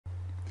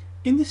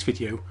In this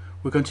video,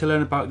 we're going to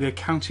learn about the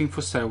accounting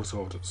for sales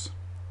orders.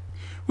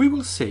 We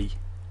will see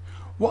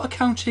what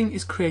accounting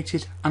is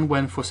created and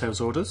when for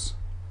sales orders,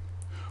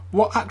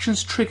 what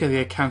actions trigger the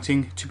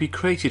accounting to be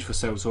created for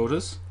sales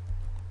orders,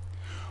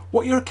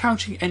 what your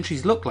accounting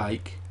entries look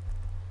like,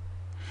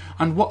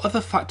 and what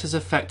other factors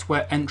affect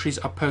where entries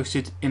are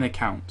posted in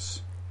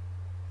accounts.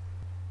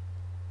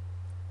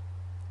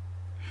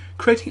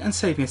 Creating and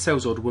saving a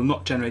sales order will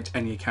not generate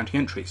any accounting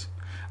entries.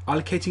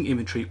 Allocating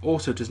inventory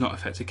also does not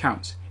affect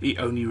accounts, it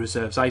only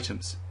reserves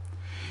items.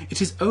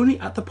 It is only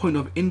at the point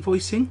of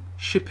invoicing,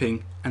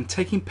 shipping and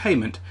taking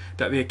payment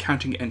that the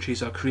accounting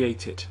entries are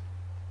created.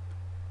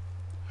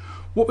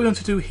 What we're going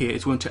to do here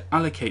is we're going to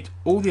allocate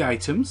all the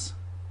items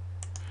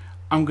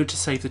and we're going to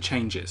save the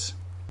changes.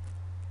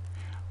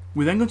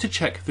 We're then going to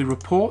check the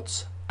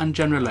reports and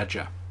general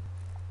ledger.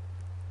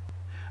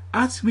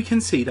 As we can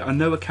see, there are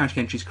no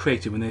accounting entries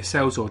created when the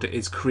sales order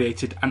is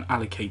created and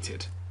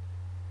allocated.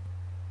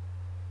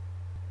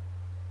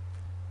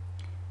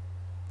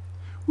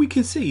 We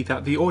can see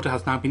that the order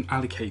has now been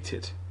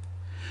allocated.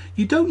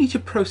 You don't need to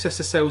process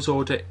the sales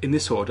order in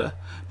this order,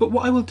 but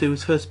what I will do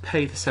is first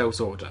pay the sales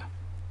order.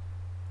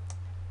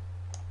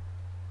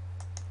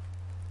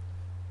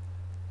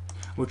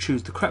 We'll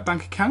choose the correct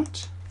bank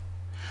account.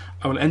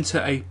 I will enter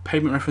a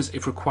payment reference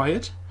if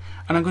required,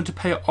 and I'm going to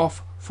pay it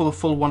off for the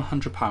full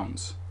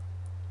 £100.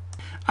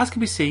 As can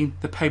be seen,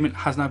 the payment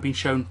has now been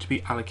shown to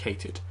be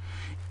allocated.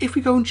 If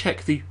we go and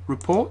check the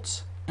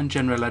reports and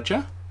general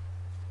ledger,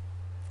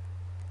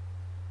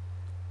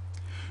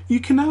 you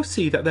can now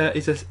see that there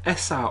is a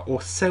SR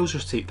or sales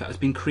receipt that has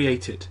been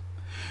created.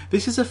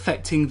 This is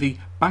affecting the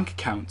bank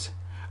account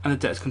and the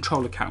debtors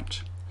control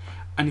account.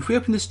 And if we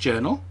open this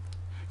journal,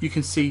 you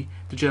can see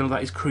the journal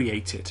that is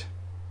created.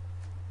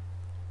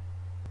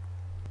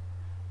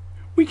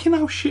 We can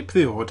now ship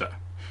the order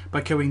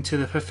by going to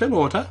the fulfill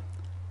order,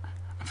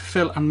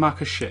 fulfill and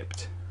mark as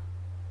shipped.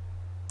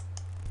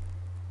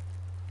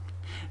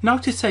 Now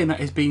to say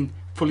that it's been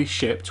fully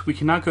shipped, we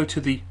can now go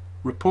to the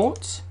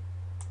reports,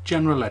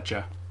 general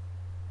ledger.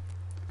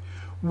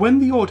 When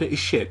the order is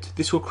shipped,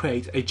 this will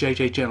create a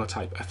JJ journal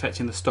type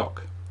affecting the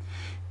stock.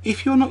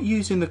 If you're not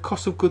using the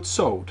cost of goods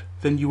sold,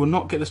 then you will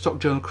not get the stock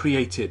journal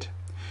created.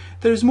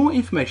 There is more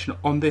information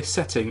on this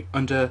setting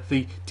under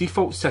the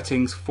default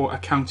settings for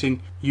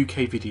accounting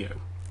UK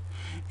video.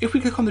 If we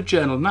click on the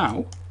journal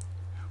now,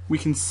 we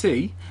can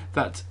see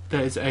that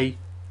there is a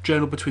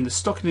journal between the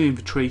stock and the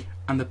inventory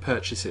and the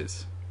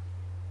purchases.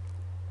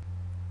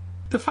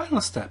 The final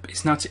step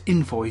is now to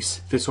invoice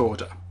this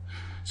order.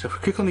 So if we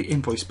click on the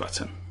invoice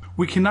button,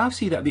 we can now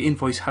see that the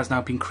invoice has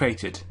now been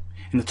created.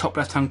 In the top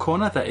left hand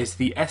corner there is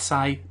the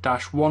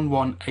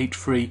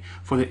SI-1183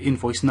 for the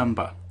invoice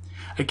number.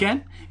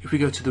 Again, if we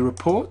go to the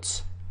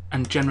reports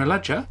and general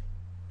ledger,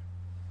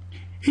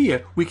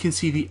 here we can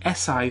see the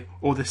SI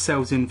or the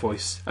sales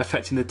invoice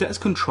affecting the debtors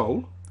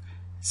control,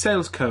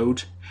 sales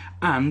code,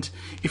 and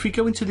if we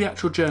go into the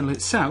actual journal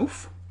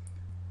itself,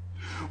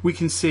 we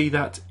can see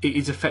that it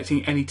is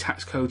affecting any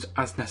tax codes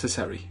as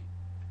necessary.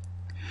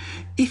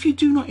 If you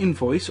do not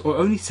invoice or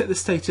only set the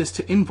status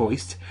to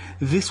invoiced,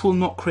 this will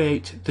not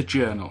create the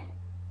journal.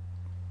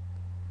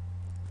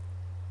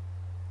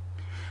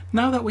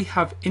 Now that we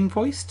have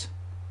invoiced,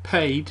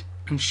 paid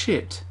and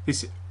shipped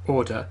this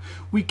order,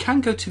 we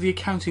can go to the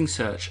accounting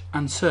search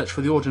and search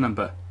for the order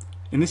number,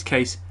 in this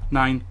case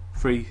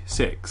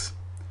 936.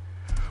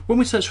 When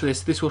we search for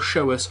this, this will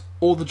show us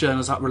all the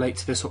journals that relate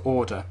to this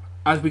order.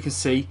 As we can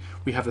see,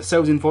 we have the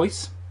sales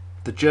invoice,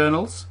 the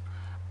journals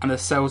and the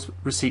sales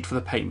receipt for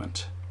the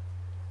payment.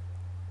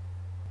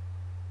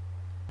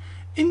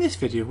 In this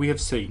video we have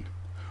seen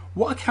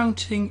what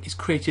accounting is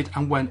created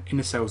and when in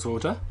a sales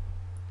order,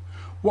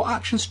 what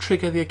actions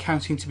trigger the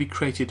accounting to be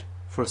created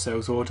for a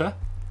sales order,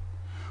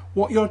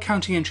 what your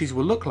accounting entries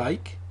will look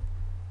like,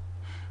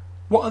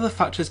 what other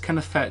factors can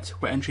affect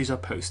where entries are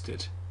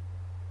posted.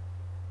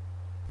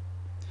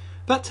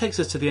 That takes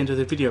us to the end of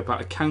the video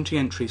about accounting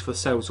entries for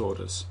sales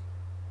orders.